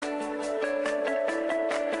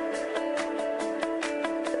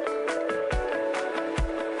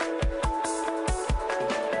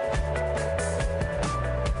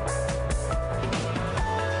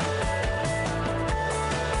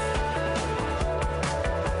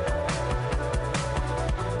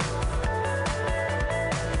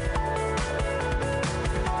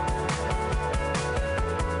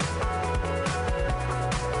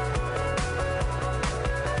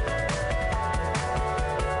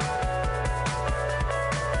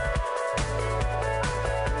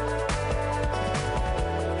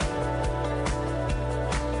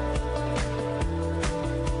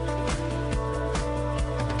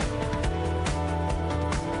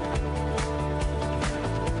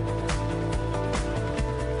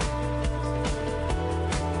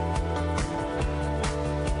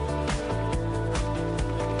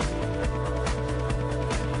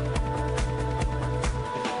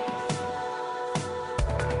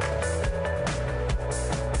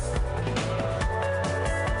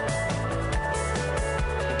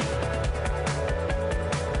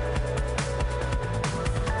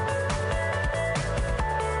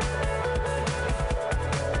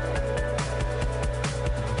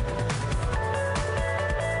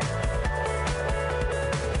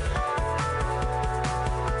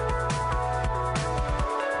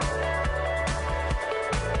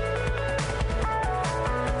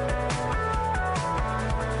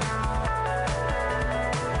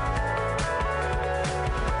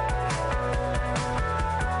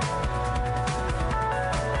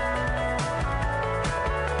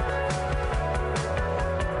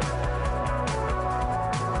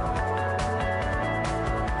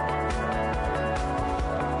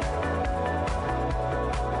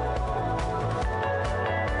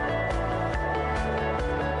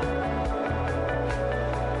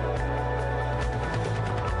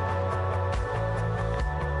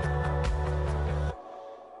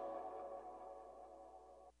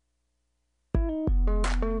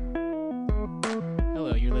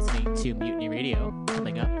to Mutiny Radio.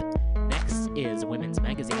 Coming up next is Women's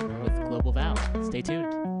Magazine with Global Val. Stay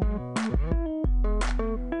tuned.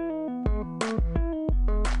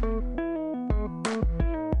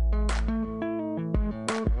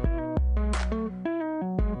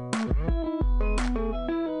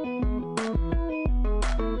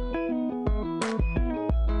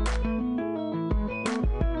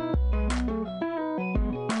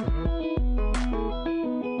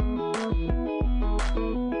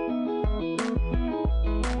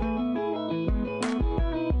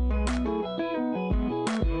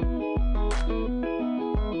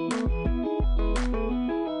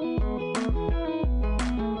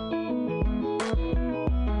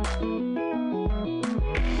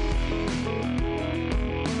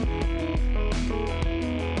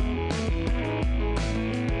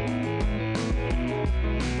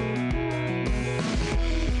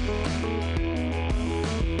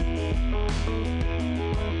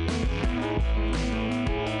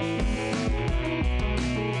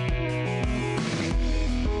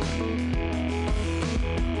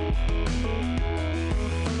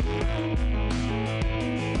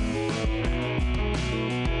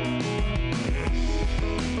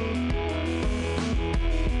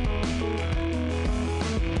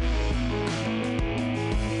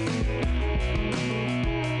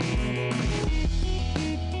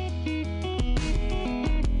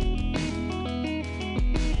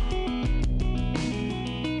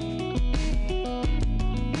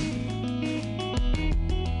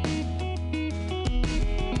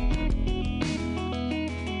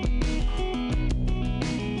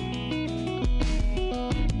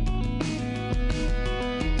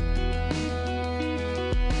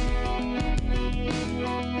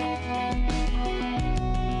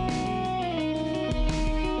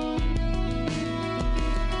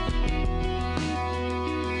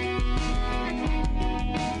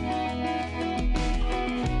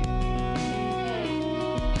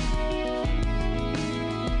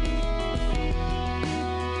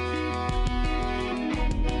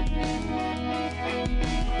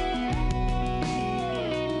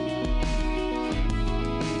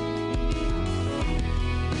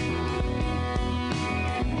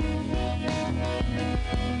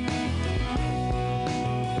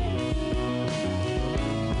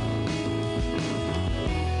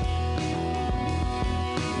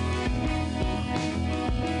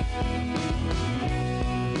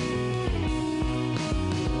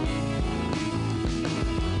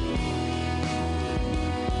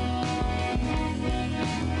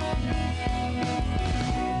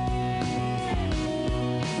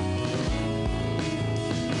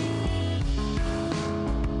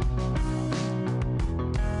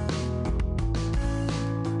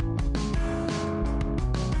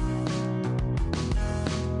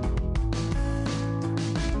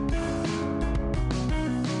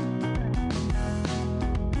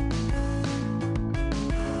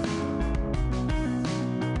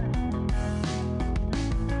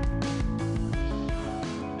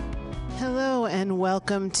 And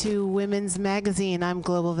welcome to Women's Magazine. I'm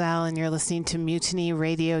Global Val, and you're listening to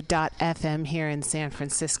MutinyRadio.fm here in San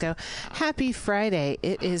Francisco. Happy Friday.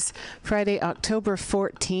 It is Friday, October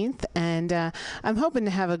 14th, and I'm hoping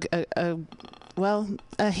to have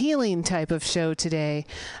a healing type of show today.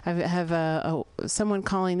 I have someone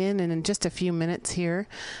calling in just a few minutes here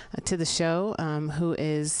to the show who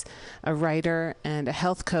is a writer and a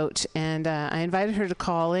health coach, and I invited her to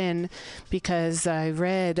call in because I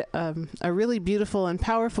read a really beautiful and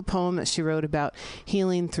powerful poem that she wrote about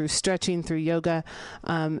healing through stretching, through yoga,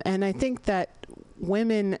 and I think that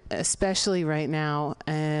women, especially right now,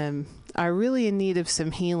 are really in need of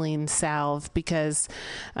some healing salve because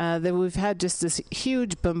that we've had just this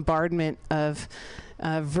huge bombardment of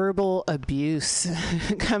verbal abuse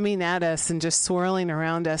coming at us and just swirling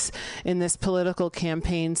around us in this political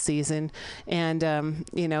campaign season. And,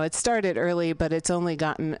 it started early, but it's only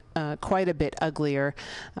gotten quite a bit uglier.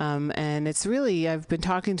 And it's really, I've been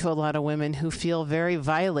talking to a lot of women who feel very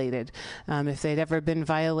violated. If they'd ever been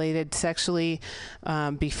violated sexually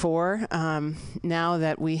before, now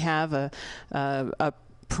that we have a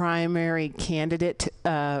primary candidate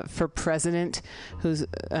for president who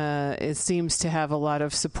seems to have a lot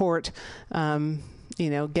of support,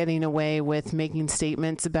 getting away with making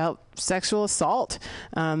statements about sexual assault,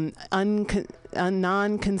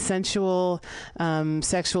 non-consensual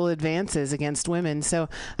sexual advances against women. So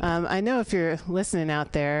I know if you're listening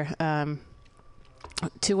out there,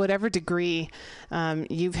 to whatever degree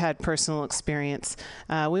you've had personal experience,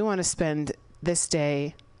 we want to spend this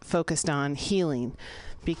day focused on healing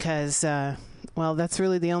because, that's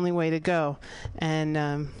really the only way to go.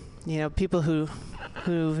 And people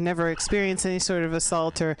who've never experienced any sort of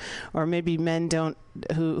assault, or maybe men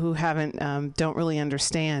who haven't don't really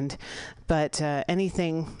understand. But any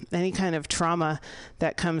kind of trauma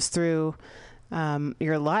that comes through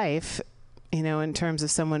your life, in terms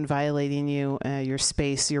of someone violating you, your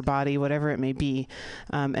space, your body, whatever it may be,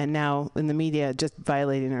 and now in the media just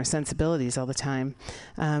violating our sensibilities all the time,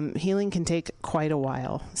 healing can take quite a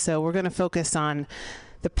while. So we're going to focus on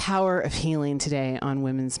the power of healing today on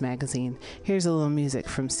Women's Magazine. Here's a little music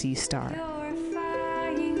from Sea Star.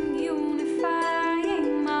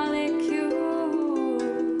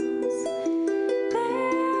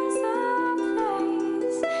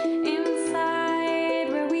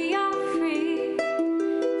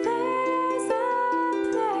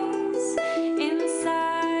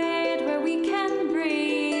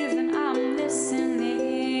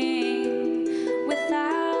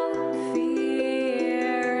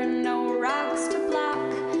 Rocks to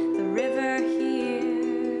block the river here.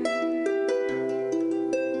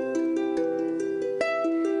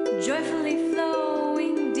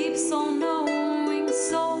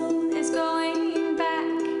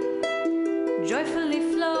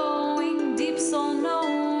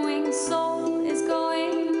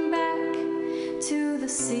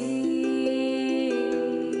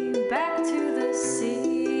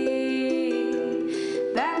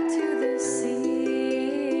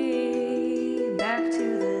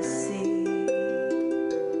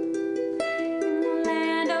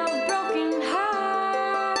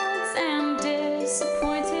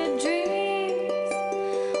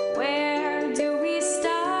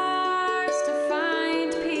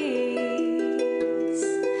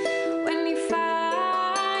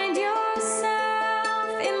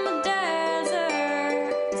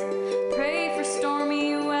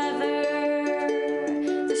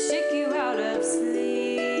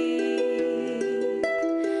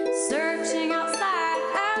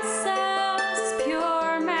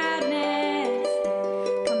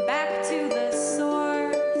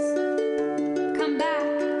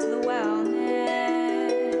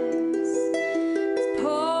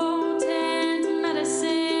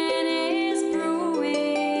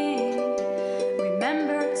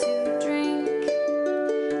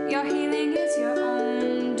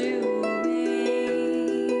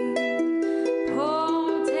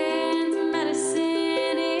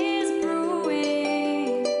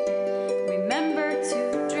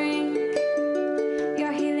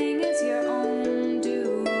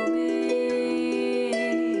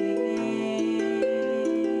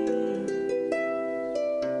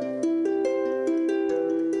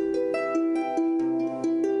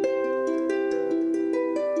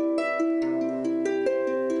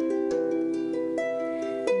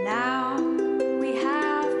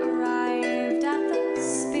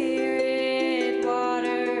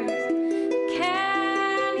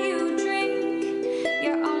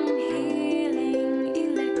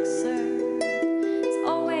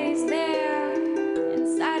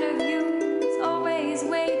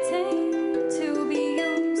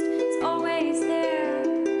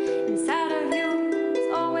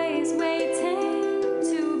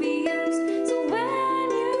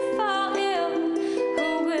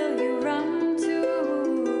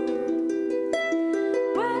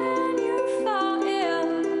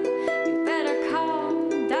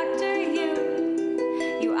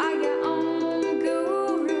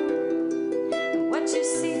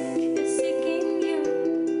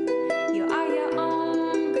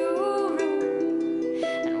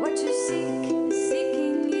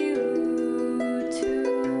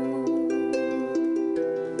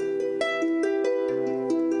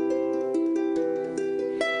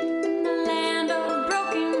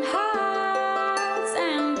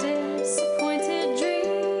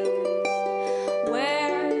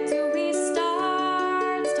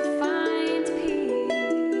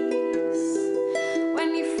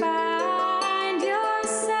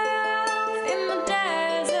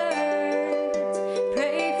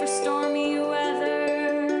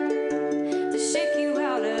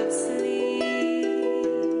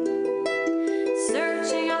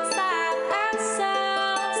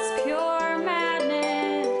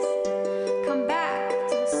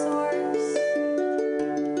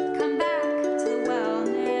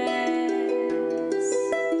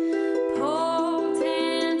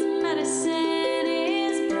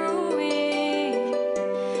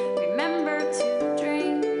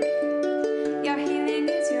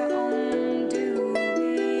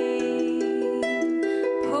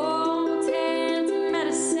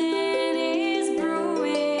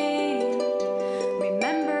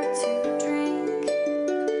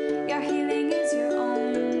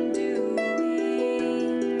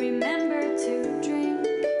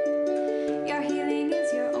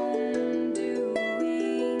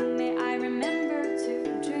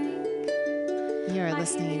 You are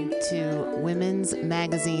listening to Women's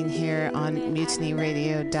Magazine here on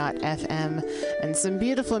MutinyRadio.fm, and some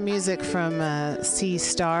beautiful music from C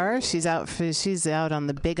Star. She's out on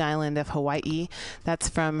the Big Island of Hawaii. That's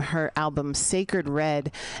from her album Sacred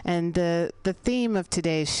Red. And the theme of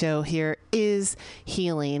today's show here is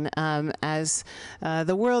healing, as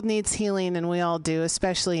the world needs healing, and we all do,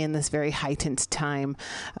 especially in this very heightened time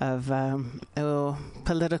of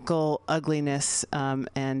political ugliness,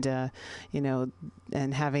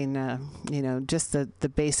 and having, just the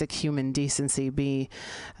basic human decency be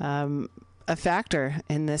a factor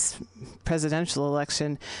in this presidential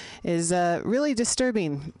election is really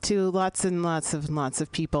disturbing to lots and lots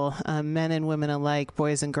of people, men and women alike,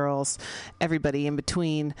 boys and girls, everybody in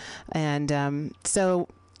between. And so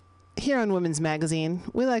here on Women's Magazine,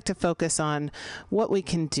 we like to focus on what we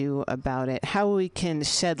can do about it, how we can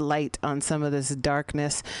shed light on some of this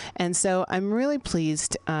darkness. And so I'm really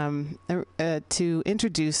pleased to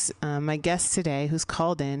introduce my guest today, who's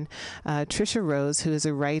called in, Tricia Rose, who is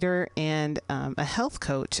a writer and a health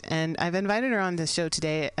coach. And I've invited her on the show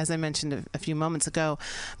today, as I mentioned a few moments ago,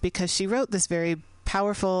 because she wrote this very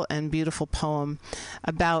powerful and beautiful poem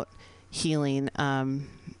about healing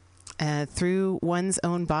through one's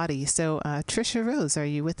own body. So, Tricia Rose, are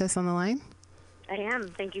you with us on the line? I am.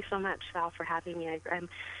 Thank you so much, Val, for having me. I'm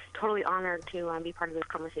totally honored to be part of this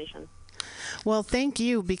conversation. Well, thank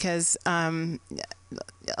you, because a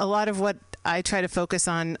lot of what I try to focus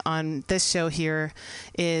on this show here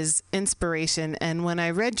is inspiration. And when I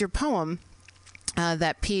read your poem,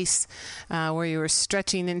 that piece where you were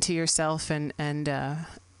stretching into yourself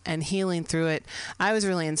and healing through it, I was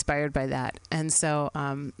really inspired by that. And so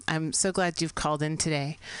I'm so glad you've called in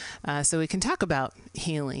today so we can talk about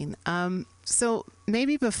healing. So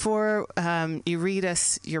maybe before you read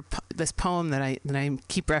us this poem that I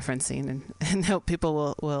keep referencing and hope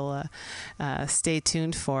people will stay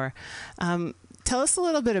tuned for, tell us a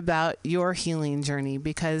little bit about your healing journey,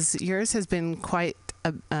 because yours has been quite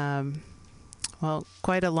a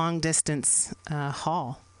long distance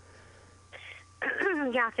haul.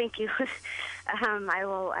 Yeah, thank you. I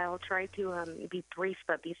will try to be brief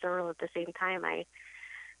but be thorough at the same time. I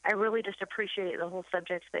really just appreciate the whole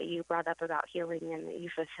subject that you brought up about healing and you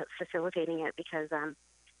facilitating it, because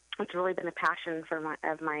it's really been a passion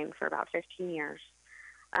of mine for about 15 years,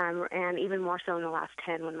 and even more so in the last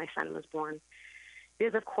 10 when my son was born.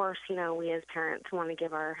 Because, of course, we as parents want to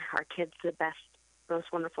give our kids the best,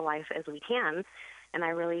 most wonderful life as we can. And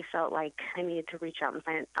I really felt like I needed to reach out and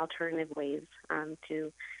find alternative ways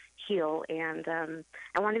to heal. And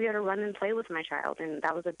I wanted to be able to run and play with my child. And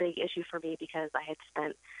that was a big issue for me, because I had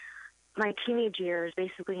spent my teenage years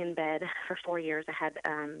basically in bed for 4 years. I had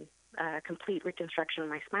a complete reconstruction of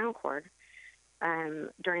my spinal cord.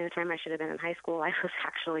 During the time I should have been in high school, I was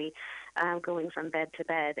actually going from bed to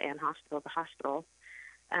bed and hospital to hospital.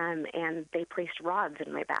 And they placed rods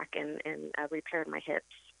in my back and repaired my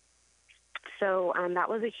hips. So that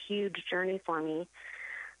was a huge journey for me,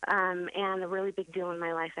 and a really big deal in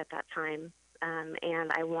my life at that time.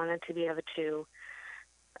 And I wanted to be able to,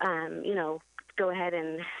 go ahead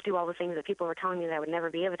and do all the things that people were telling me that I would never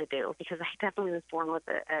be able to do, because I definitely was born with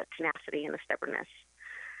a tenacity and a stubbornness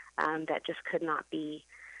that just could not be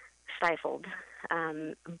stifled.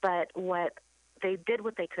 But they did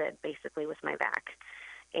what they could, basically, with my back.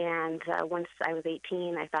 And once I was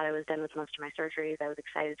 18, I thought I was done with most of my surgeries. I was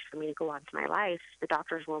excited for me to go on to my life. The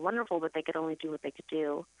doctors were wonderful, but they could only do what they could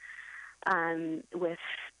do with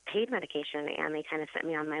pain medication. And they kind of sent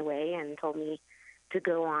me on my way and told me to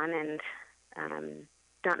go on and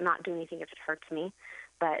not do anything if it hurts me.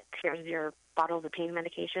 But here's your bottles of pain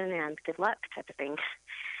medication and good luck, type of thing.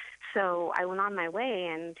 So I went on my way,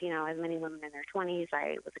 and, as many women in their 20s,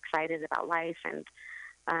 I was excited about life. And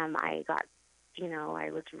I got I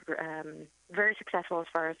was very successful as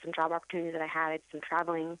far as some job opportunities that I had. I did some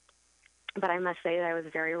traveling, but I must say that I was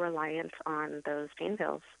very reliant on those pain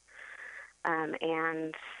pills.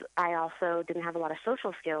 And I also didn't have a lot of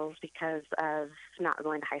social skills because of not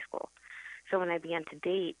going to high school. So when I began to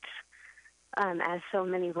date, as so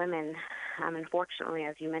many women, unfortunately,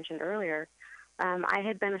 as you mentioned earlier, I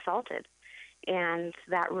had been assaulted. And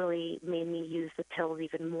that really made me use the pills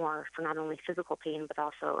even more for not only physical pain, but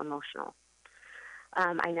also emotional.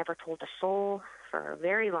 I never told a soul for a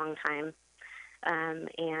very long time,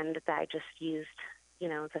 and I just used,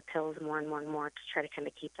 the pills more and more and more to try to kind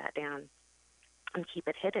of keep that down and keep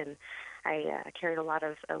it hidden. I carried a lot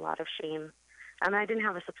of shame. I didn't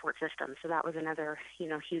have a support system, so that was another,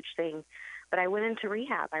 huge thing. But I went into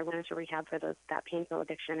rehab. For that pain pill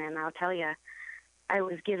addiction, and I'll tell you, I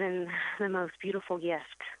was given the most beautiful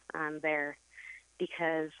gift there.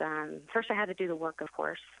 because first I had to do the work, of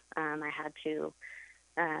course. I had to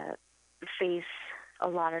face a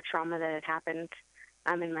lot of trauma that had happened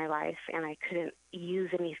in my life, and I couldn't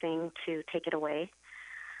use anything to take it away.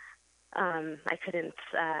 I couldn't,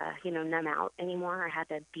 numb out anymore. I had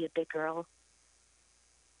to be a big girl,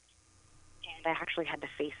 and I actually had to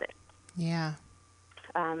face it. Yeah.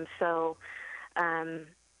 So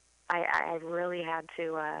I really had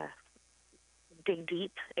to dig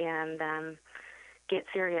deep and get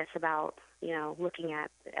serious about, looking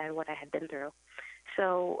at what I had been through.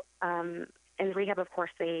 So in rehab, of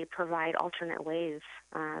course, they provide alternate ways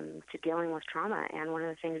to dealing with trauma. And one of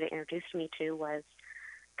the things they introduced me to was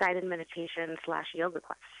guided meditation / yoga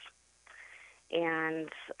class. And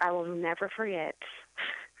I will never forget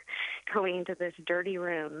going into this dirty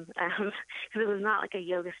room, because it was not like a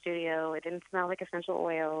yoga studio. It didn't smell like essential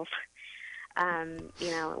oils.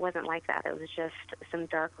 It wasn't like that. It was just some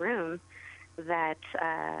dark room that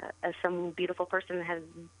some beautiful person had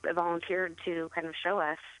volunteered to kind of show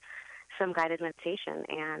us some guided meditation.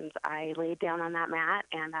 And I laid down on that mat,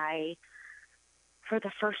 and I, for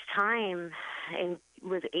the first time,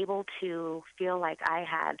 was able to feel like I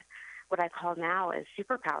had what I call now as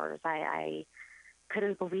superpowers. I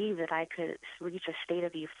couldn't believe that I could reach a state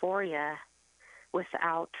of euphoria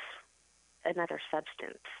without another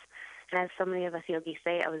substance. And as so many of us yogis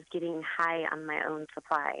say, I was getting high on my own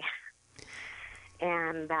supply.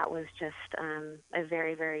 And that was just a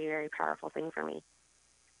very, very, very powerful thing for me.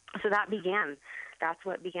 So that began. That's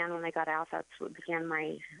what began when I got out. That's what began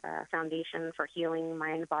my foundation for healing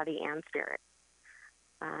mind, body, and spirit.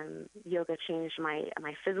 Yoga changed my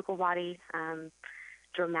physical body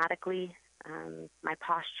dramatically. My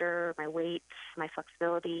posture, my weight, my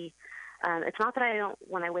flexibility. It's not that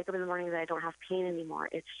when I wake up in the morning, that I don't have pain anymore.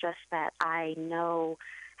 It's just that I know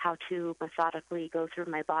how to methodically go through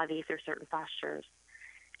my body through certain postures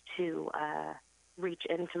to reach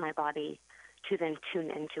into my body, to then tune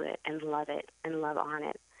into it and love on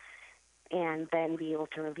it, and then be able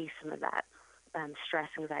to release some of that stress,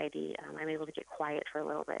 anxiety. I'm able to get quiet for a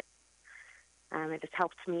little bit. It just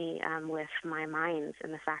helped me with my mind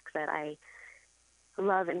and the fact that I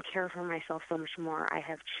love and care for myself so much more. I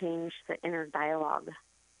have changed the inner dialogue,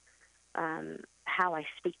 how I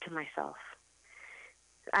speak to myself.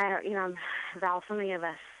 Val, so many of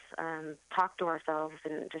us talk to ourselves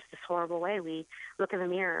in just this horrible way. We look in the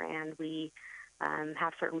mirror and we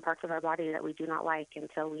have certain parts of our body that we do not like, and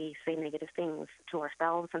so we say negative things to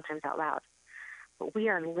ourselves, sometimes out loud. But we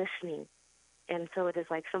are listening, and so it is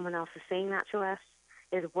like someone else is saying that to us.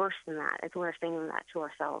 It is worse than that. It's we're saying that to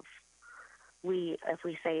ourselves. If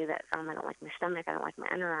we say that I don't like my stomach, I don't like my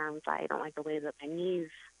underarms, I don't like the way that my knees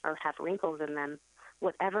have wrinkles in them,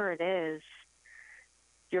 whatever it is,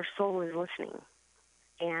 your soul is listening.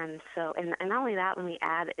 And so, and not only that, when we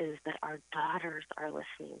add is that our daughters are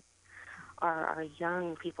listening, our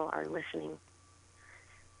young people are listening,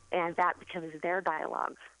 and that becomes their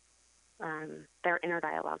dialogue, their inner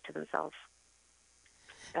dialogue to themselves.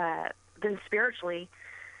 Then spiritually,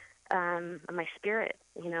 my spirit,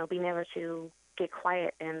 being able to get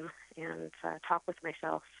quiet and talk with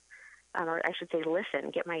myself, or I should say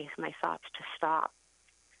listen, get my thoughts to stop.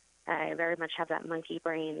 I very much have that monkey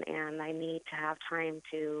brain, and I need to have time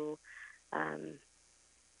to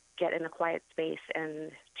get in a quiet space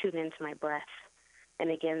and tune into my breath.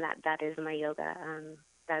 And again, that is my yoga.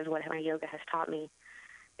 That is what my yoga has taught me,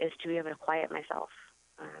 is to be able to quiet myself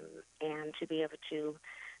and to be able to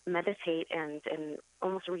meditate and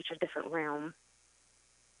almost reach a different realm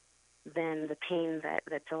than the pain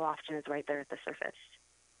that so often is right there at the surface.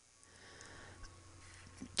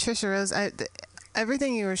 Trisha Rose,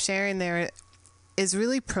 everything you were sharing there is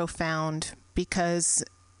really profound, because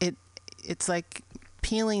it's like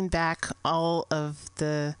peeling back all of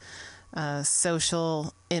the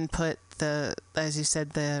social input, as you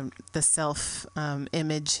said, the self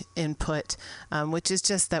image input, which is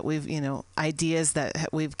just that we've ideas that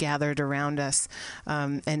we've gathered around us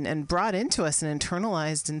and brought into us and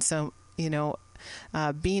internalized, and so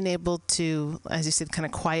being able to, as you said, kind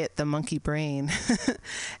of quiet the monkey brain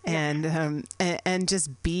and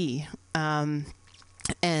just be.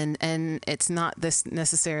 And it's not this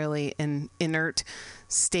necessarily an inert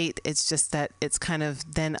state. It's just that it's kind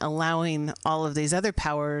of then allowing all of these other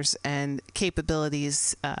powers and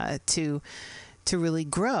capabilities to really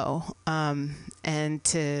grow and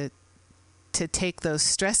to take those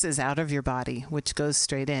stresses out of your body, which goes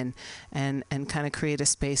straight in, and kind of create a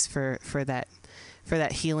space for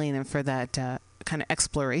that healing and for that kind of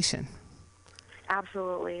exploration.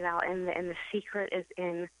 Absolutely, Val. And the secret is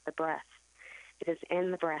in the breath. It is in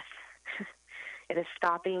the breath. It is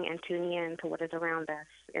stopping and tuning in to what is around us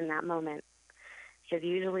in that moment. Because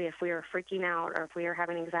usually if we are freaking out or if we are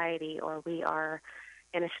having anxiety or we are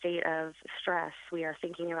in a state of stress, we are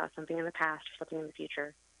thinking about something in the past or something in the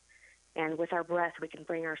future. And with our breath, we can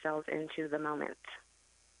bring ourselves into the moment.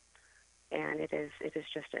 And it's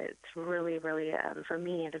really, really, for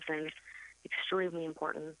me, it has been extremely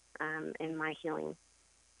important in my healing.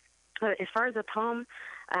 As far as the poem,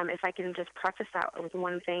 if I can just preface that with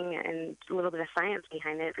one thing and a little bit of science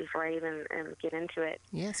behind it before I even get into it.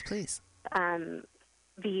 Yes, please.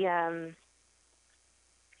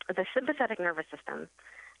 The sympathetic nervous system,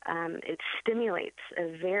 it stimulates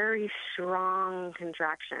a very strong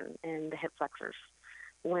contraction in the hip flexors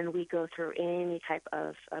when we go through any type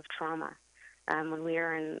of trauma. When we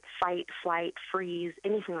are in fight, flight, freeze,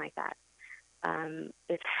 anything like that,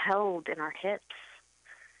 it's held in our hips.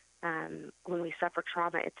 When we suffer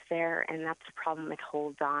trauma, it's there, and that's the problem. It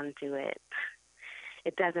holds on to it.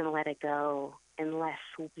 It doesn't let it go unless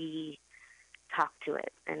we talk to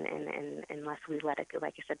it, and unless we let it go,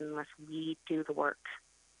 like I said, unless we do the work.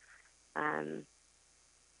 And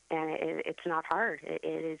it's not hard. It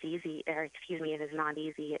is easy, or excuse me, it is not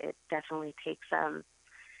easy. It definitely takes,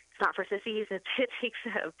 it's not for sissies. It takes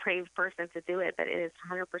a brave person to do it, but it is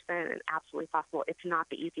 100% and absolutely possible. It's not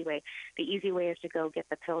the easy way. The easy way is to go get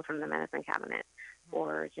the pill from the medicine cabinet,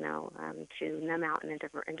 or to numb out in a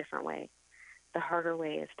different way. The harder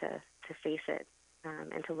way is to face it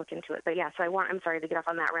and to look into it. But yeah, so I'm sorry to get off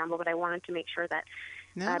on that ramble, but I wanted to make sure that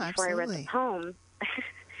before I read the poem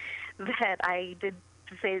that I did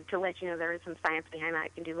say to let you know there is some science behind that. I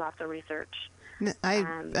can do lots of research.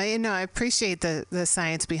 I appreciate the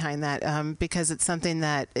science behind that because it's something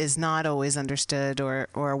that is not always understood or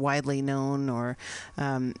widely known or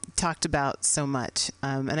talked about so much.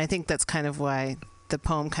 And I think that's kind of why the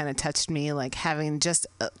poem kind of touched me, like having just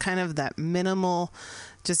kind of that minimal,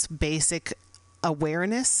 just basic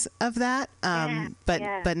awareness of that,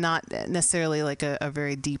 but not necessarily like a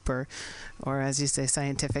very deep or as you say,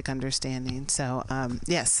 scientific understanding. So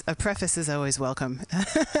yes, a preface is always welcome.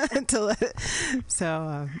 Thank you for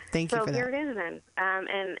that. So here it is then.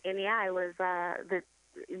 And yeah, I was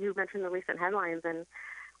you mentioned the recent headlines, and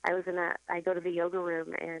I go to the yoga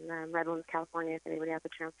room in Redlands, California. If anybody has a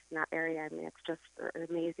chance in that area, I mean, it's just an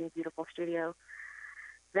amazing, beautiful studio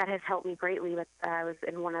that has helped me greatly. But I was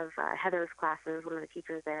in one of Heather's classes, one of the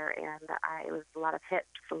teachers there, and it was a lot of hips.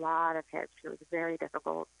 It was very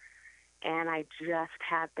difficult. And I just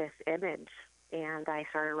had this image, and I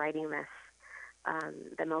started writing this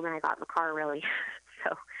the moment I got in the car, really.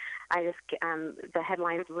 So I just, the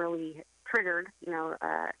headlines really triggered,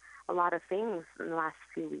 a lot of things in the last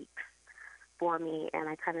few weeks for me. And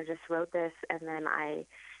I kind of just wrote this, and then I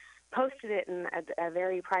posted it in a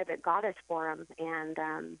very private goddess forum, and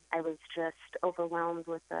I was just overwhelmed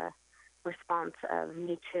with the response of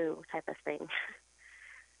Me Too type of thing,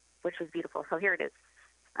 which was beautiful. So here it is.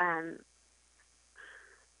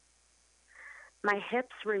 My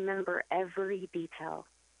hips remember every detail.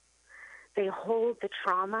 They hold the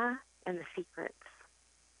trauma and the secrets.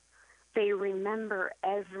 They remember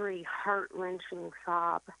every heart-wrenching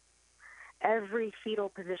sob, every fetal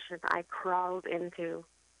position I crawled into,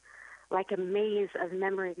 like a maze of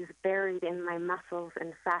memories buried in my muscles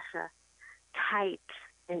and fascia, tight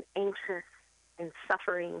and anxious and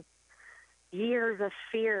suffering. Years of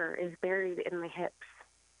fear is buried in my hips.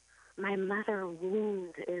 My mother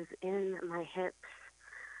wound is in my hips.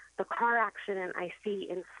 The car accident I see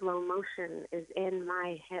in slow motion is in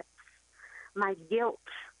my hips. My guilt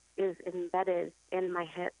is embedded in my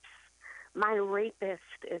hips. My rapist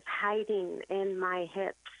is hiding in my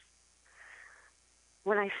hips.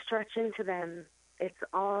 When I stretch into them, it's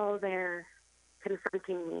all there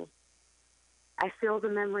confronting me. I feel the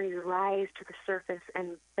memories rise to the surface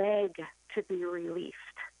and beg to be released.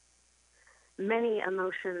 Many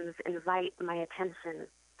emotions invite my attention.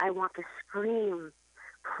 I want to scream,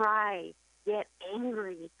 cry, get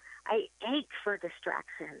angry. I ache for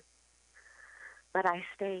distraction. But I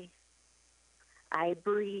stay. I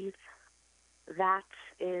breathe. That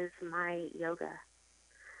is my yoga.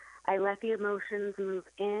 I let the emotions move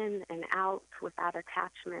in and out without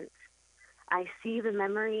attachment. I see the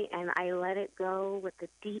memory and I let it go with the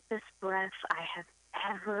deepest breath I have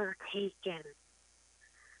ever taken.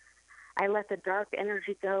 I let the dark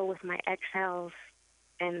energy go with my exhales,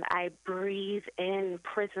 and I breathe in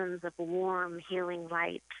prisms of warm, healing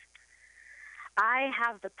light. I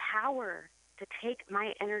have the power to take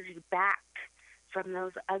my energy back from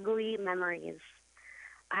those ugly memories.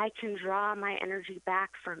 I can draw my energy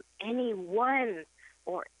back from anyone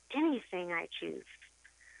or anything I choose.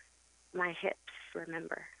 My hips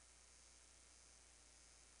remember.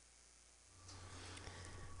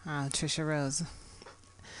 Trisha Rose.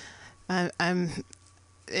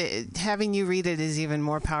 Having you read it is even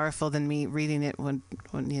more powerful than me reading it when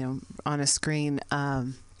on a screen.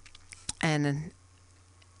 And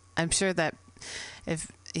I'm sure that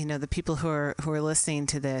if the people who are listening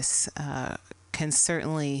to this can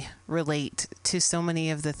certainly relate to so many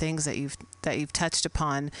of the things that you've touched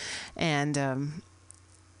upon, and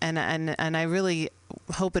I really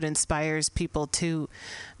hope it inspires people to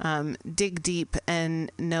dig deep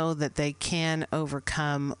and know that they can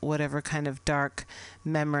overcome whatever kind of dark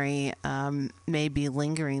memory may be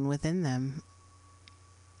lingering within them.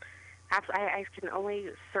 I can only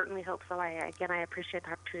certainly hope so. I appreciate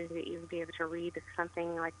the opportunity that you would be able to read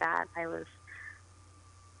something like that.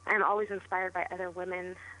 I'm always inspired by other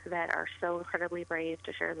women that are so incredibly brave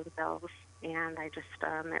to share themselves, and I just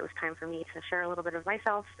it was time for me to share a little bit of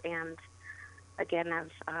myself, and again, of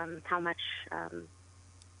how much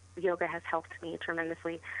yoga has helped me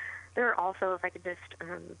tremendously. There are also, if I could just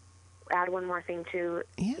add one more thing to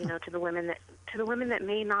to the women that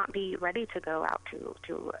may not be ready to go out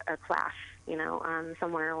to a class,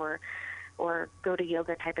 somewhere or go to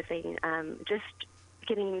yoga type of thing. Just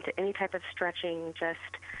getting into any type of stretching, just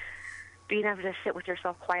being able to sit with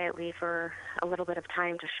yourself quietly for a little bit of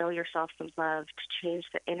time to show yourself some love, to change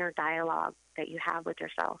the inner dialogue that you have with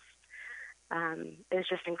yourself, is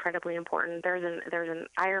just incredibly important. There's an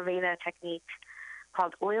Ayurveda technique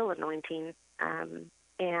called oil anointing,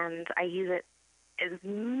 and I use it as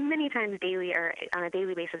many times daily or on a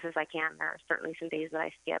daily basis as I can. There are certainly some days that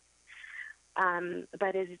I skip,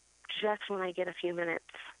 but it's just when I get a few minutes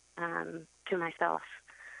to myself.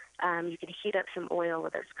 You can heat up some oil,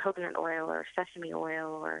 whether it's coconut oil or sesame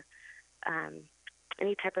oil or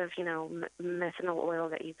any type of, medicinal oil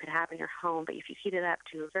that you could have in your home. But if you heat it up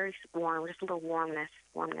to a very warm, just a little warmness,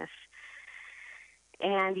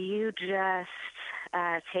 and you just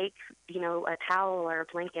take, a towel or a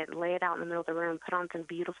blanket and lay it out in the middle of the room, put on some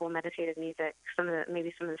beautiful meditative music,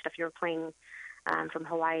 maybe some of the stuff you were playing from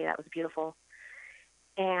Hawaii, that was beautiful,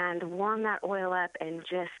 and warm that oil up and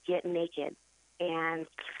just get naked and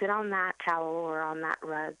sit on that towel or on that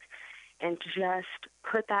rug and just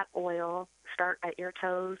put that oil, start at your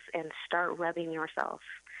toes and start rubbing yourself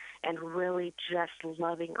and really just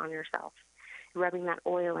loving on yourself, rubbing that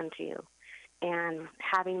oil into you and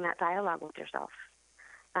having that dialogue with yourself.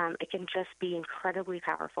 It can just be incredibly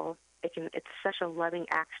powerful. It's such a loving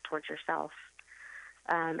act towards yourself.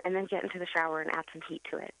 And then get into the shower and add some heat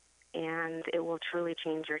to it, and it will truly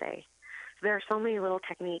change your day. There are so many little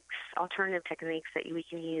techniques, alternative techniques that we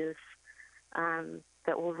can use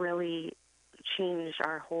that will really change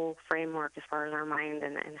our whole framework as far as our mind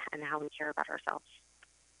and how we care about ourselves.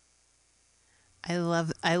 I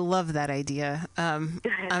love that idea. I'm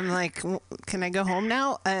like, can I go home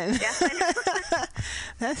now? Yes, I know.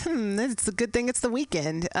 It's a good thing it's the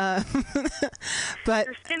weekend. But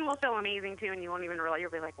your skin will feel amazing too, and you won't even realize.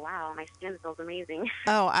 You'll be like, "Wow, my skin feels amazing."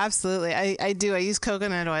 Oh, absolutely. I do. I use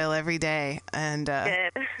coconut oil every day, and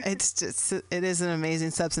it is an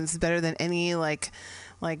amazing substance. It's better than any like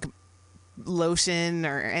lotion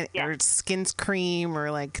or skin cream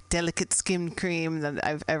or like delicate skin cream that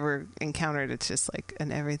I've ever encountered. It's just like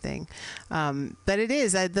an everything. But it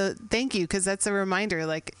is. Thank you, because that's a reminder.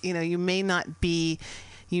 Like, you may not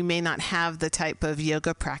have the type of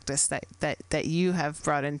yoga practice that you have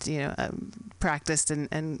brought into, practiced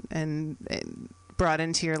and brought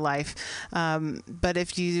into your life. But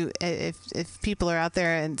if people are out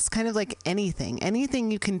there, and it's kind of like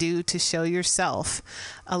anything you can do to show yourself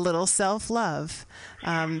a little self-love,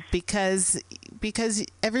 because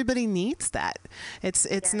everybody needs that.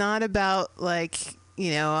 It's not about like,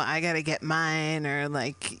 I got to get mine, or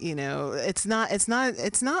like, it's not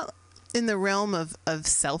in the realm of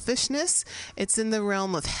selfishness. It's in the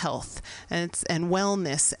realm of health and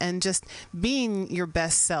wellness and just being your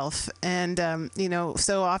best self. And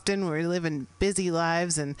so often we live in busy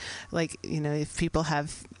lives, and like, if people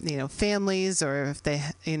have families, or if they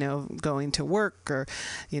going to work, or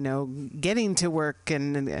getting to work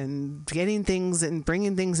and getting things and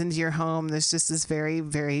bringing things into your home, there's just this very,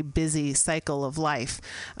 very busy cycle of life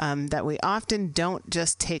that we often don't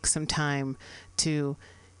just take some time to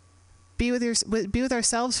be with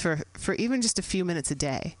ourselves for even just a few minutes a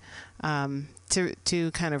day,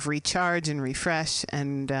 to kind of recharge and refresh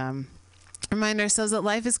and remind ourselves that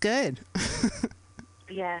life is good.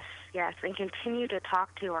 Yes, and continue to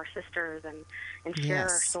talk to our sisters and share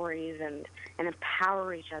our stories and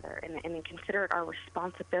empower each other, and consider it our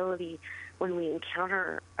responsibility when we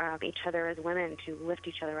encounter each other as women to lift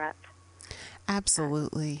each other up.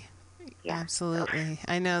 Absolutely. Absolutely.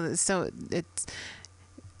 I know that. So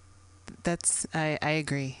I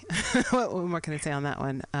agree. What more can I say on that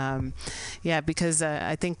one? Yeah, because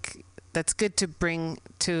I think that's good to bring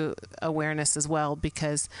to awareness as well,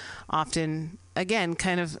 because often, again,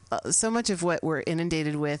 kind of so much of what we're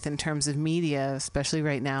inundated with in terms of media, especially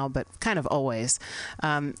right now, but kind of always,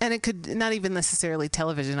 and it could not even necessarily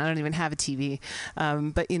television. I don't even have a TV,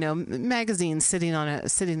 but magazines sitting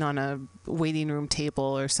on a waiting room table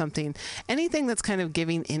or something. Anything that's kind of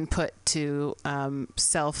giving input to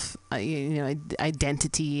self,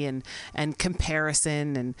 identity and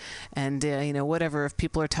comparison and whatever. If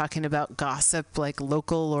people are talking about gossip, like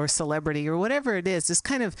local or celebrity or whatever it is, just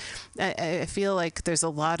kind of, I feel like there's a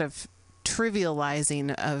lot of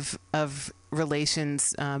trivializing of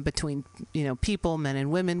relations between people, men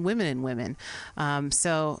and women, women and women.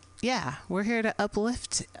 So yeah, we're here to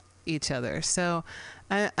uplift each other. So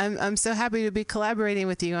I'm so happy to be collaborating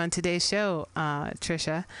with you on today's show,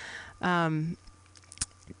 Tricia.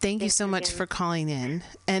 Thank you so much for calling in.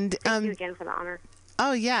 And thank you again for the honor.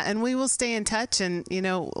 Oh yeah, and we will stay in touch, and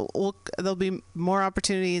there'll be more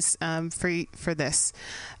opportunities for this.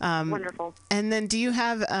 Wonderful. And then, do you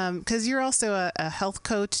have? Because you're also a health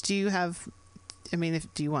coach. Do you have? I mean,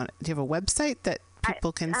 do you have a website that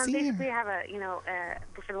people can see? Basically, I have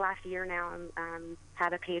for the last year now,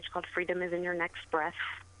 had a page called "Freedom Is in Your Next Breath."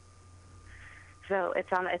 So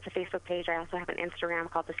it's a Facebook page. I also have an Instagram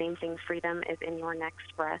called the same thing. Freedom is in your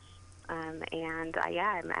next breath. It's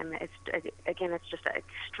just an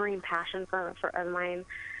extreme passion of mine.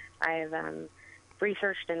 I've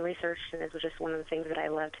researched, and it was just one of the things that I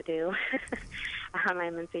love to do.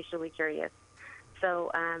 I'm insatiably curious.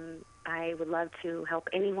 So I would love to help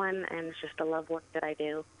anyone, and it's just the love work that I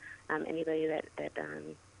do. Anybody that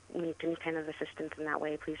needs any kind of assistance in that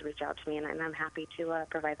way, please reach out to me, and I'm happy to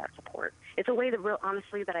provide that support. It's a way that,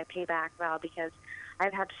 honestly, that I pay back, Val, because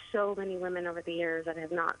I've had so many women over the years that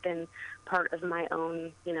have not been part of my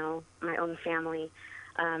own, my own family,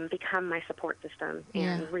 become my support system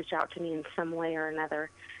and reach out to me in some way or another.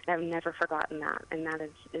 And I've never forgotten that, and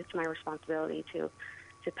it's my responsibility to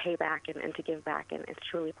pay back and to give back, and it's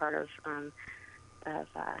truly part of kind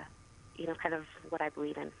of what I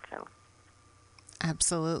believe in. So.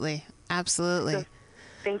 Absolutely. So,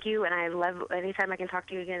 thank you, and I love anytime I can talk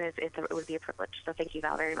to you again. It would be a privilege. So thank you,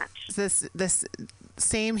 Val, very much. This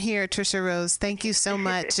same here, Tricia Rose. Thank you so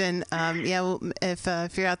much. And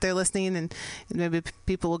if you're out there listening, and maybe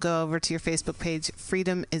people will go over to your Facebook page.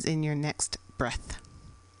 Freedom is in your next breath.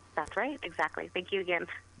 That's right. Exactly. Thank you again.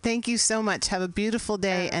 Thank you so much. Have a beautiful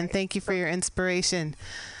day, and thank you for your inspiration.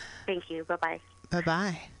 Thank you. Bye-bye.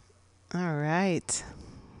 Bye-bye. All right.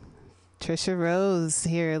 Tricia Rose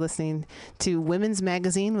here, listening to Women's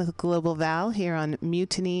Magazine with Global Val here on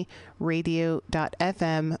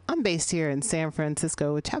MutinyRadio.fm. I'm based here in San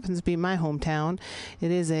Francisco, which happens to be my hometown.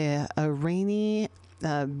 It is a rainy,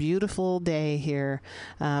 beautiful day here.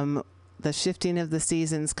 The shifting of the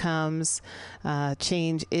seasons comes.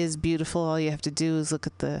 Change is beautiful. All you have to do is look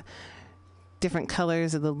at the different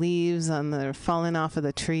colors of the leaves falling off of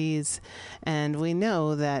the trees, and we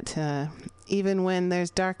know that even when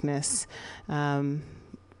there's darkness, there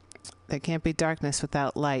can't be darkness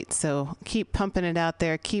without light. So keep pumping it out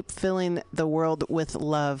there, keep filling the world with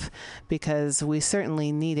love, because we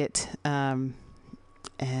certainly need it, and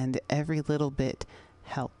every little bit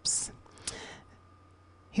helps.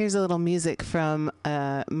 Here's a little music from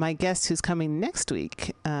my guest who's coming next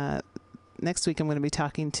week. Next week I'm going to be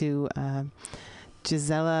talking to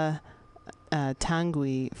Gisela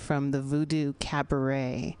Tanguy from the Voodoo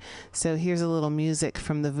Cabaret. So here's a little music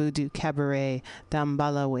from the Voodoo Cabaret,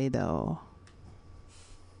 Dambala Wedo.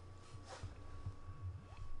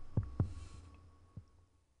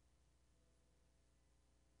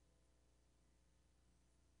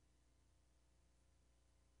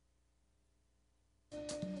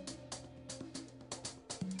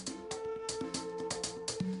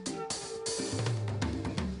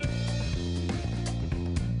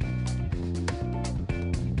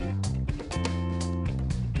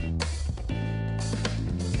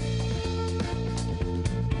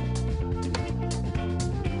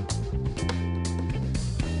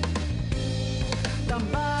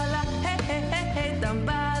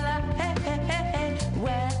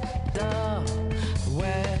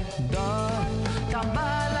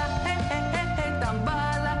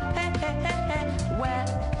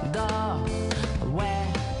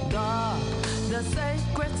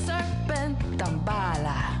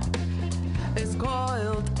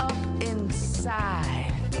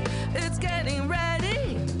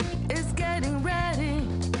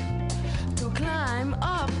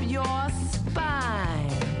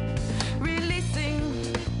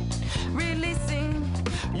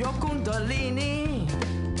 Your Mussolini.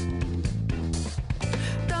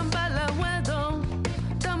 Tambalawedo,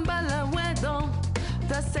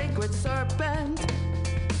 the sacred serpent.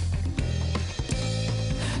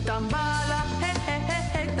 Tambala, hey, hey, hey,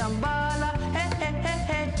 hey, tambala, hey, hey, hey,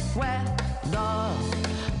 hey, wedo,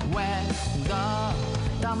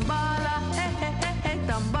 tambala, hey, hey, hey, hey,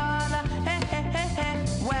 tambala, hey, hey, hey, hey,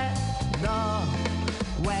 wedo,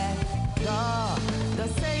 the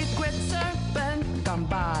sacred serpent,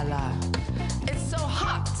 tambala. It's so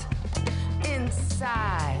hot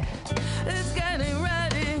inside. It's getting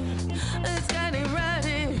ready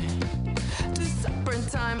to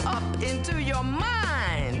springtime up into your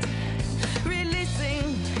mind.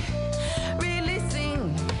 Releasing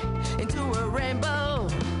into a rainbow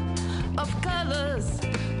of colors.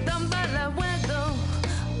 Tambalawedo,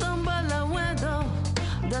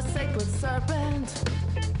 the sacred serpent.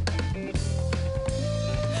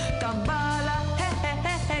 Tambala, hey, hey,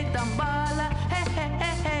 hey, hey, tambala, hey, hey,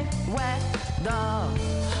 hey, hey, wedo,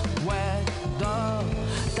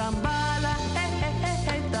 tambala, hey, hey, hey,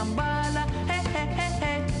 hey, tambala, hey, hey, hey,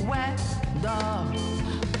 hey, wedo.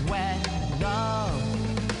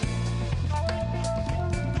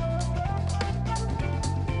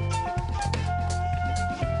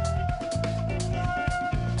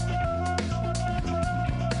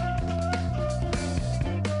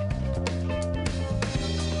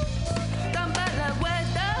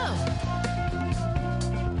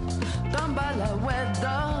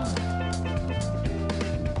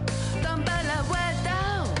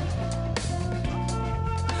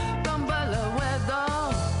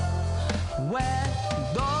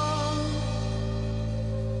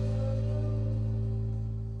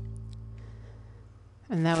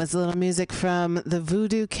 And that was a little music from the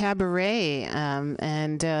Voodoo Cabaret,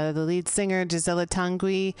 and the lead singer, Gisela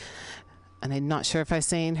Tanguy. And I'm not sure if I'm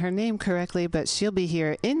saying her name correctly, but she'll be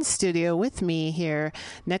here in studio with me here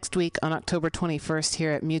next week on October 21st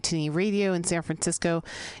here at Mutiny Radio in San Francisco.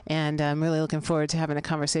 And I'm really looking forward to having a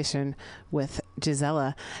conversation with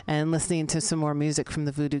Gisela and listening to some more music from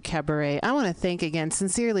the Voodoo Cabaret. I want to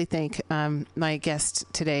sincerely thank my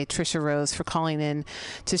guest today, Trisha Rose, for calling in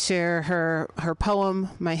to share her poem,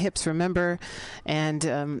 My Hips Remember, and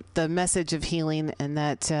the message of healing, and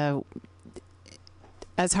that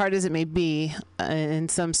as hard as it may be in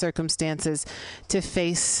some circumstances to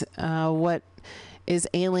face what is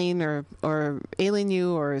ailing or ailing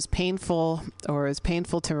you, or is painful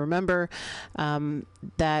to remember,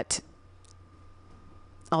 that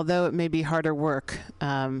although it may be harder work,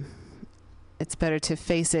 it's better to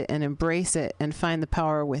face it and embrace it and find the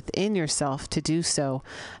power within yourself to do so,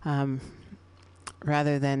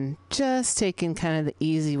 rather than just taking kind of the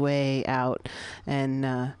easy way out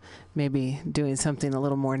and maybe doing something a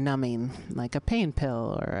little more numbing, like a pain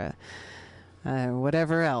pill or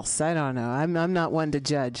whatever else. I don't know. I'm not one to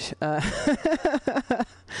judge. I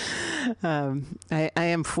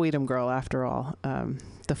am Freedom Girl after all.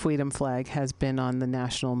 The Freedom flag has been on the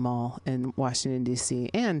National Mall in Washington,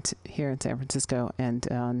 D.C. and here in San Francisco and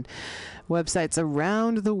on websites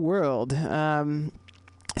around the world.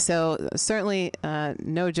 So certainly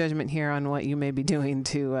no judgment here on what you may be doing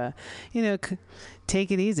to,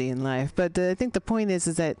 take it easy in life. But I think the point is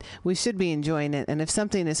that we should be enjoying it. And if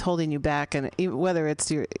something is holding you back, and whether it's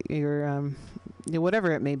your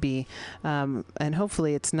whatever it may be, and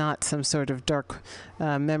hopefully it's not some sort of dark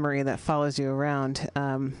memory that follows you around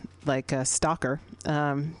like a stalker,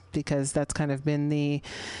 because that's kind of been the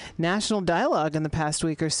national dialogue in the past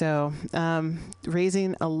week or so,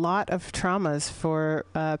 raising a lot of traumas for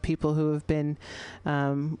people who have been,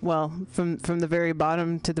 from the very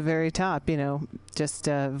bottom to the very top, just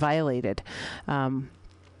violated.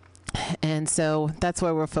 And so that's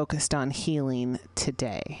why we're focused on healing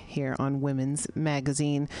today here on Women's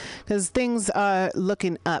Magazine, because things are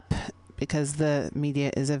looking up, because the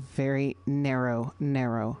media is a very narrow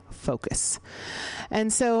focus.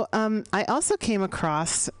 And so I also came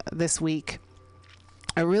across this week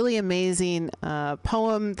a really amazing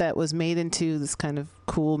poem that was made into this kind of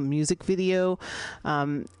cool music video,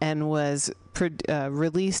 and was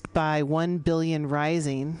released by 1 Billion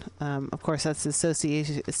Rising. Of course, that's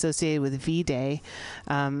associated with V-Day.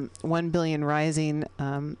 1 Billion Rising,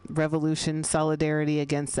 revolution, solidarity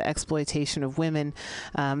against the exploitation of women.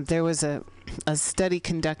 There was a study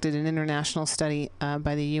conducted, an international study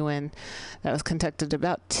by the UN that was conducted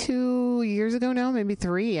about 2 years ago now, maybe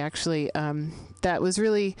 3 actually, that was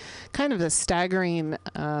really kind of a staggering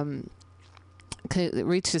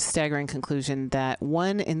reached a staggering conclusion that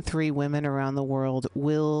 1 in 3 women around the world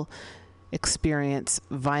will experience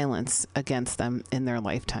violence against them in their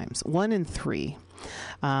lifetimes. 1 in 3.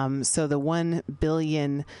 So the 1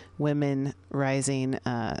 billion women rising,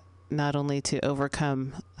 not only to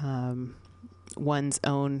overcome one's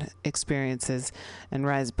own experiences and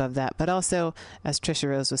rise above that, but also, as Trisha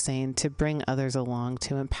Rose was saying, to bring others along,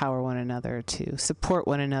 to empower one another, to support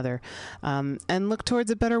one another, and look towards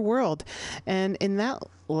a better world. And in that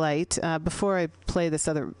light, before I play this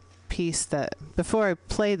other piece, before I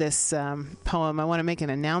play this poem, I want to make an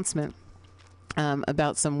announcement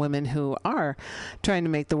about some women who are trying to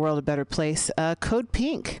make the world a better place. Code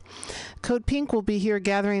Pink. Code Pink will be here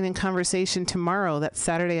gathering in conversation tomorrow. That's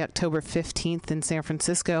Saturday, October 15th in San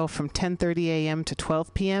Francisco from 10:30 a.m. to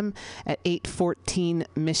 12 p.m. at 814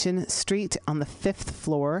 Mission Street on the 5th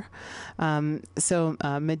floor. So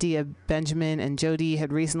Medea Benjamin and Jody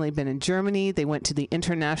had recently been in Germany. They went to the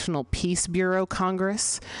International Peace Bureau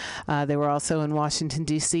Congress. They were also in Washington,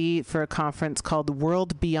 D.C. for a conference called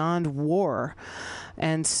World Beyond War.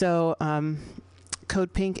 And so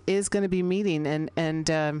Code Pink is going to be meeting, and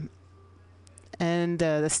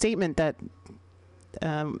the statement that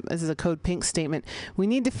this is a Code Pink statement. We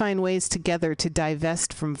need to find ways together to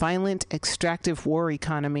divest from violent, extractive war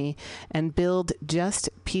economy and build just,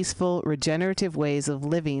 peaceful, regenerative ways of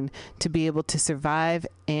living to be able to survive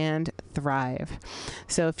and thrive.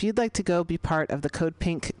 So if you'd like to go be part of the Code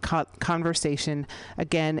Pink conversation,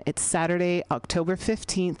 again, it's Saturday, October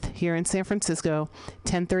 15th here in San Francisco,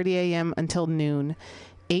 10:30 a.m. until noon,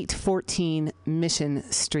 814 Mission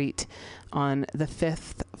Street on the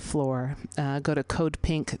 5th floor. Go to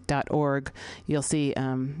codepink.org. You'll see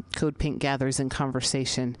Code Pink gathers in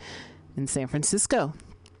conversation in San Francisco,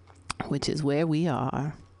 which is where we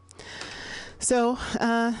are. So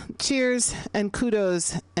cheers and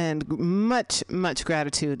kudos and much, much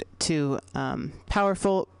gratitude to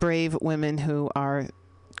powerful, brave women who are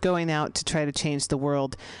going out to try to change the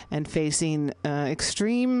world and facing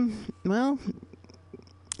extreme, lots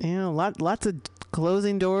of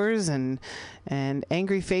closing doors and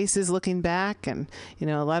angry faces looking back, and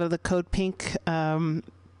a lot of the Code Pink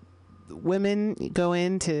women go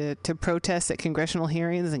in to protest at congressional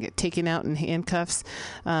hearings and get taken out in handcuffs.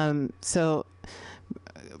 So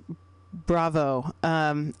bravo.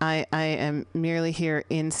 I am merely here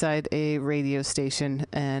inside a radio station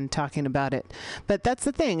and talking about it. But that's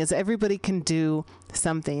the thing, is everybody can do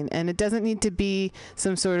something, and it doesn't need to be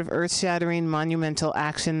some sort of earth-shattering monumental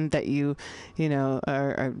action that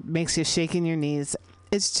or makes you shake in your knees.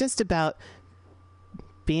 It's just about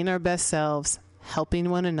being our best selves, helping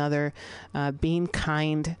one another, being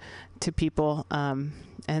kind to people, and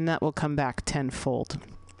that will come back tenfold.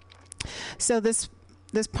 So this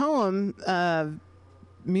poem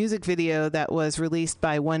music video that was released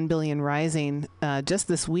by 1 Billion Rising just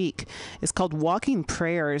this week is called Walking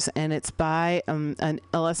Prayers, and it's by a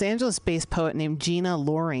Los Angeles-based poet named Gina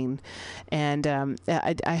Loring. And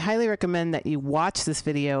I highly recommend that you watch this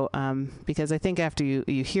video because I think after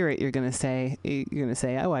you hear it, you're going to say,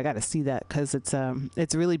 oh, I got to see that, because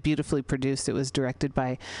it's really beautifully produced. It was directed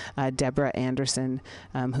by Deborah Anderson,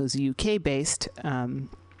 who's UK-based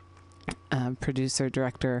producer,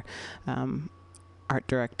 director, art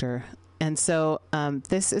director. And so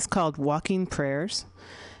this is called Walking Prayers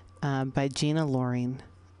by Gina Loring.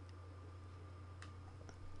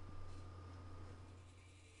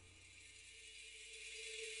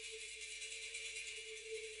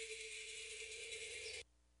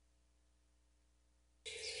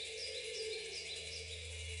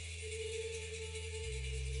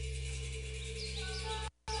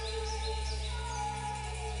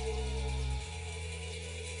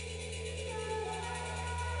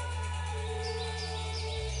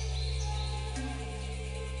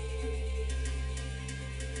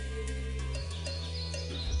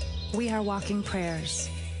 We are walking prayers.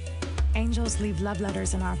 Angels leave love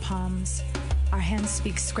letters in our palms. Our hands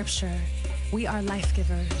speak scripture. We are life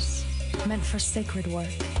givers, meant for sacred work.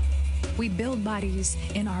 We build bodies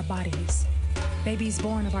in our bodies. Babies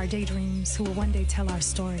born of our daydreams who will one day tell our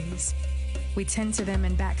stories. We tend to them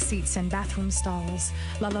in back seats and bathroom stalls,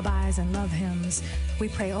 lullabies and love hymns. We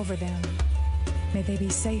pray over them. May they be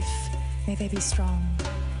safe. May they be strong.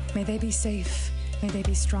 May they be safe. May they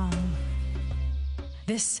be strong.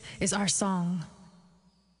 This is our song.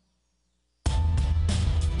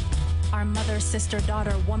 Our mother, sister,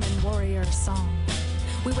 daughter, woman, warrior song.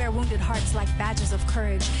 We wear wounded hearts like badges of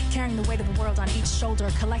courage, carrying the weight of the world on each shoulder,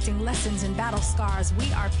 collecting lessons and battle scars.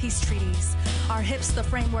 We are peace treaties. Our hips, the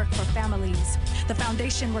framework for families. The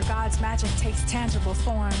foundation where God's magic takes tangible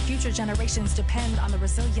form. Future generations depend on the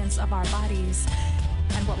resilience of our bodies.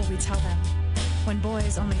 And what will we tell them? When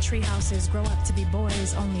boys only tree houses grow up to be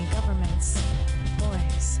boys only governments.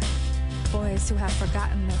 Boys. Boys who have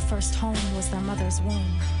forgotten their first home was their mother's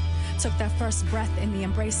womb, took their first breath in the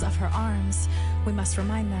embrace of her arms. We must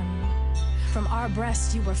remind them, from our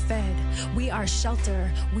breast you were fed. We are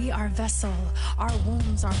shelter, we are vessel. Our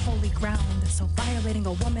wombs are holy ground. So violating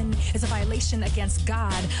a woman is a violation against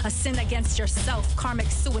God, a sin against yourself, karmic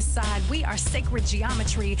suicide. We are sacred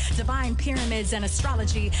geometry, divine pyramids and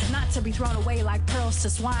astrology, not to be thrown away like pearls to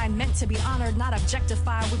swine, meant to be honored, not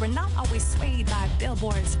objectified. We were not always swayed by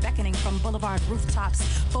billboards beckoning from boulevard rooftops,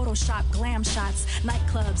 Photoshop glam shots,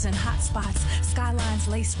 nightclubs and hot spots, skylines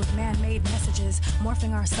laced with man-made messages,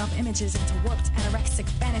 morphing our self-images into warped anorexic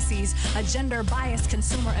fantasies. A gender-biased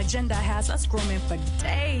consumer agenda has us grooming for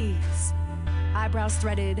days. Eyebrows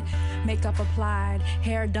threaded, makeup applied,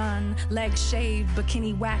 hair done, legs shaved,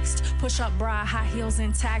 bikini waxed, push-up bra, high heels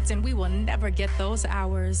intact, and we will never get those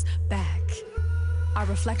hours back. Our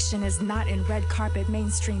reflection is not in red carpet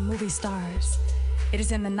mainstream movie stars. It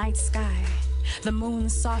is in the night sky. The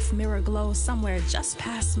moon's soft mirror glows somewhere just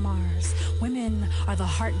past Mars. Women are the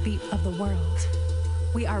heartbeat of the world.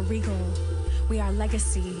 We are regal. We are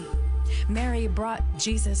legacy. Mary brought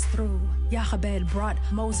Jesus through. Yochebed brought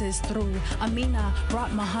Moses through. Amina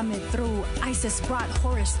brought Muhammad through. Isis brought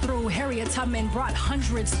Horus through. Harriet Tubman brought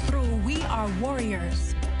hundreds through. We are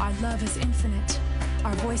warriors. Our love is infinite.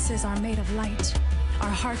 Our voices are made of light. Our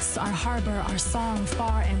hearts, our harbor, our song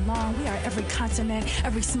far and long. We are every continent,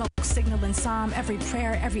 every smoke signal and psalm, every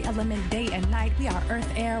prayer, every element, day and night. We are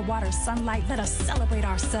earth, air, water, sunlight. Let us celebrate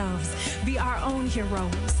ourselves. Be our own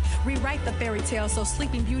heroes. Rewrite the fairy tale so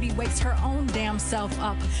Sleeping Beauty wakes her own damn self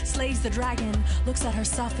up, slays the dragon, looks at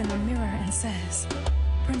herself in the mirror and says,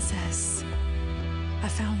 "Princess, I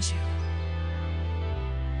found you."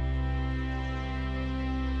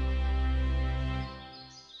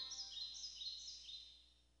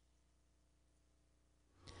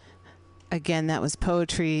 Again, that was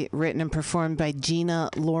poetry written and performed by Gina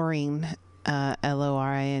Loring,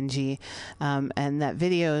 Loring. And that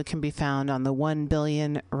video can be found on the 1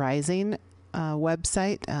 Billion Rising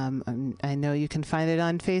website. I know you can find it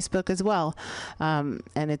on Facebook as well. And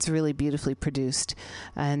it's really beautifully produced.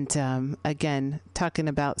 And again, talking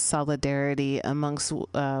about solidarity amongst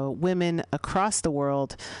women across the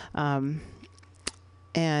world.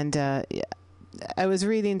 I was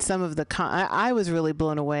reading some of the I was really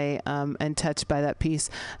blown away and touched by that piece,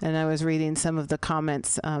 and I was reading some of the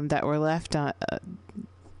comments that were left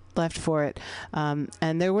for it,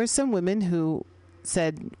 and there were some women who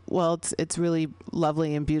said, well, it's really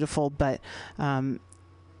lovely and beautiful, but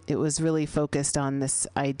it was really focused on this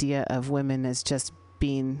idea of women as just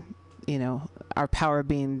being, our power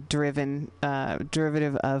being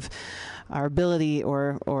derivative of our ability,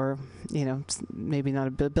 or maybe not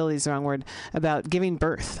ability is the wrong word, about giving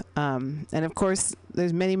birth. And of course,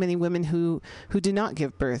 there's many, many women who do not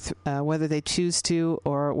give birth, whether they choose to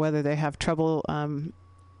or whether they have trouble,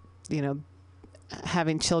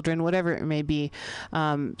 having children, whatever it may be.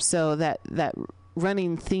 So that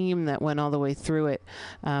running theme that went all the way through it,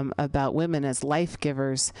 about women as life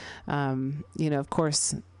givers, of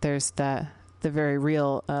course, there's the very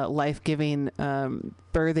real life-giving,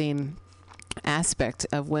 birthing aspect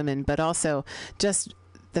of women, but also just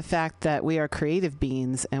the fact that we are creative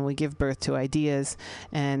beings and we give birth to ideas,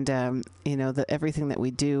 and everything that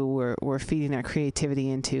we do, we're feeding our creativity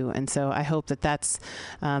into. And so I hope that that's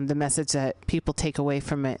the message that people take away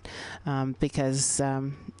from it, because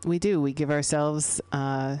we give ourselves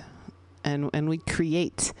and we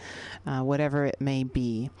create whatever it may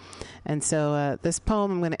be. And so this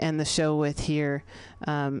poem I'm going to end the show with here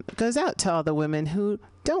goes out to all the women who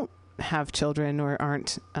don't have children or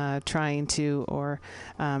aren't trying to, or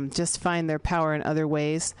just find their power in other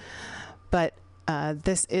ways. But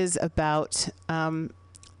this is about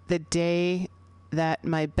the day that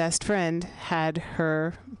my best friend had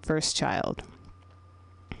her first child.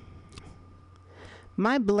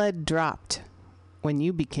 My blood dropped when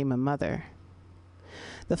you became a mother.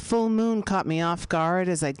 The full moon caught me off guard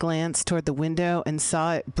as I glanced toward the window and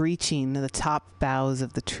saw it breaching the top boughs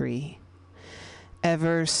of the tree.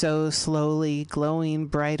 Ever so slowly, glowing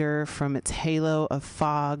brighter from its halo of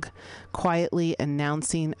fog, quietly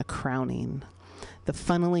announcing a crowning. The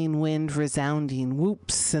funneling wind resounding,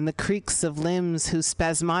 whoops, and the creaks of limbs whose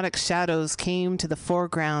spasmodic shadows came to the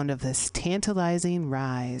foreground of this tantalizing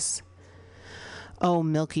rise. Oh,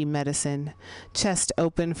 milky medicine, chest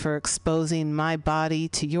open for exposing my body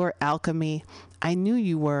to your alchemy, I knew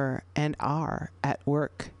you were and are at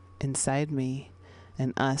work inside me.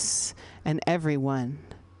 And us, and everyone.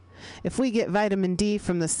 If we get vitamin D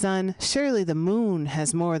from the sun, surely the moon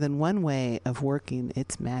has more than one way of working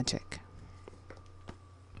its magic.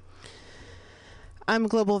 I'm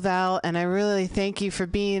Global Val, and I really thank you for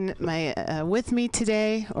being with me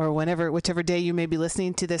today, or whichever day you may be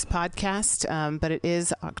listening to this podcast. But it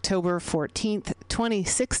is October 14th,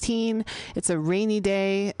 2016. It's a rainy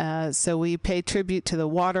day, so we pay tribute to the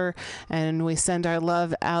water, and we send our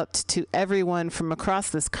love out to everyone from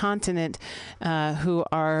across this continent who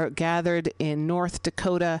are gathered in North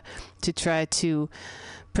Dakota to try to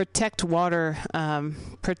protect water,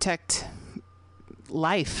 protect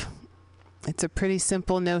life. It's a pretty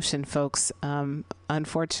simple notion, folks.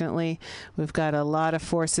 Unfortunately, we've got a lot of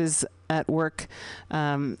forces at work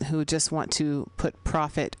who just want to put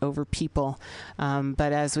profit over people.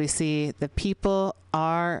 But as we see, the people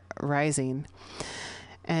are rising.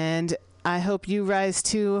 And I hope you rise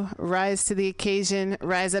to the occasion,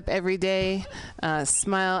 rise up every day,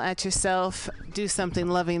 smile at yourself, do something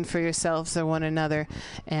loving for yourselves or one another.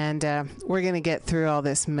 And we're going to get through all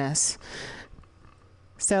this mess.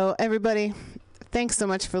 So everybody, thanks so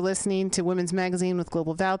much for listening to Women's Magazine with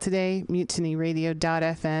Global Val today,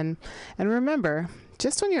 MutinyRadio.fm. And remember,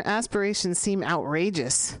 just when your aspirations seem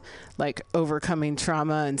outrageous, like overcoming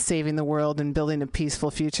trauma and saving the world and building a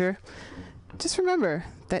peaceful future, just remember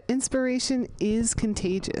that inspiration is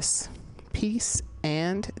contagious. Peace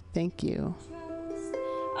and thank you.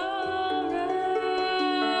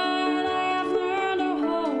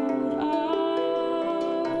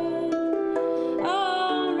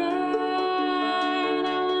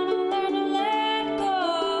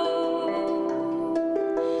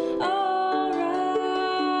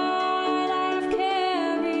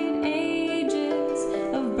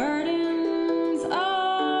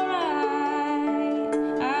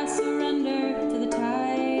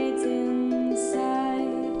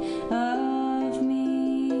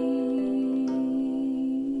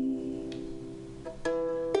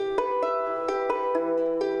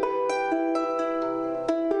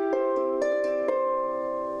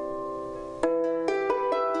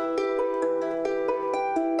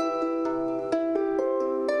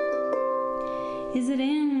 Is it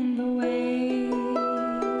in the way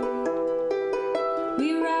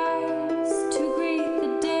we rise to greet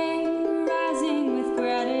the day, rising with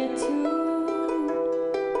gratitude,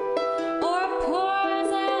 or a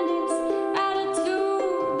pause and its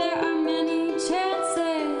attitude? There are many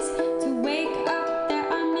chances to wake up, there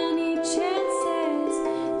are many chances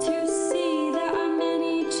to see, there are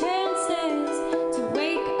many chances to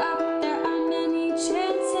wake up, there are many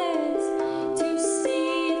chances to see.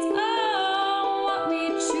 It's all what we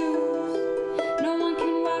choose. No one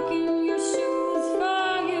can walk in your shoes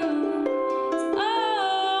for you. It's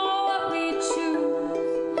all what we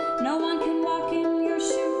choose. No one can walk in your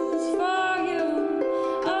shoes for you.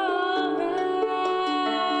 All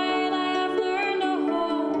right, I have learned to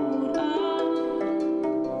hold on.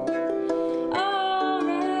 All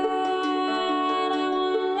right, I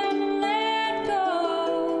won't let go.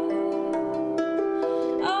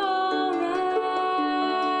 All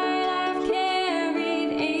right, I've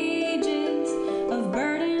carried ages of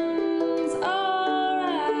burdens. All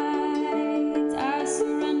right, I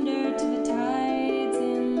surrender to the tides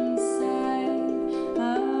inside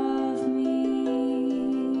of me.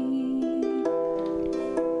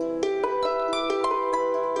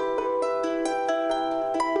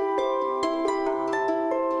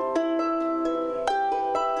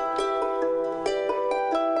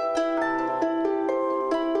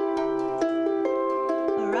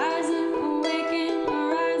 Arising, awaken,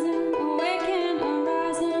 arising, awaken,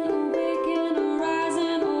 arising, awaken,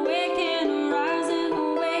 arising, awaken, arising,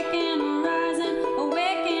 awaken, arising,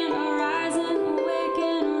 awaken, arising, awaken,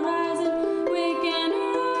 arising, awaken, arising,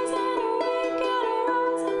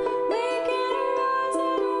 awaken, arising, awaken,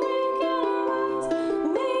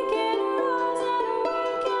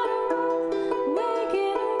 arising, awaken, arising, awaken, arising,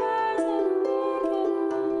 awaken, arising,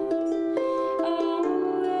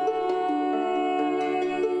 awake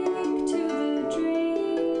to the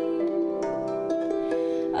dream,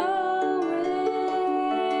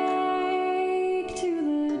 awake to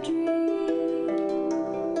the dream,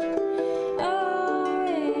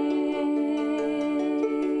 awake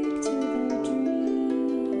to the dream, awake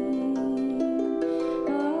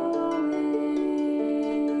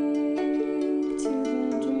to the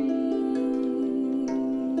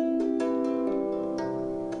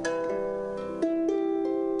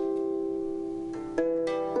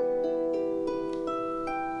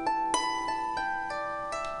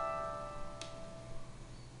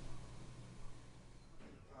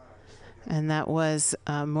And that was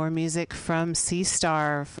more music from Sea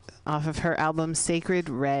Star off of her album Sacred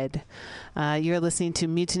Red. You're listening to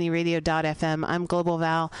MutinyRadio.fm. I'm Global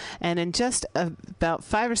Val, and in just about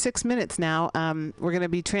 5 or 6 minutes now, we're going to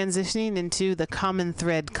be transitioning into the Common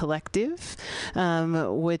Thread Collective,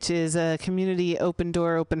 which is a community open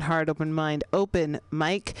door, open heart, open mind, open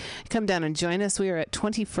mic. Come down and join us. We are at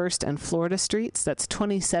 21st and Florida Streets. That's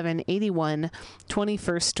 2781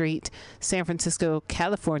 21st Street, San Francisco,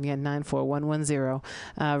 California,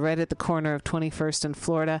 94110, right at the corner of 21st and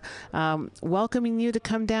Florida. Welcoming you to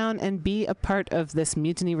come down and be a part of this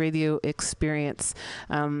Mutiny Radio experience.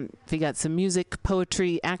 If you got some music,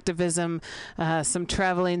 poetry, activism, some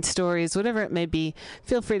traveling stories, whatever it may be,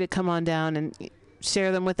 feel free to come on down and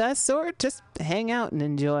share them with us, or just hang out and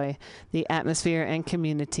enjoy the atmosphere and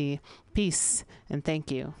community. Peace and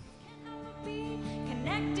thank you.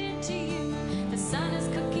 Connected to you, the sun is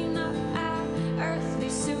cooking.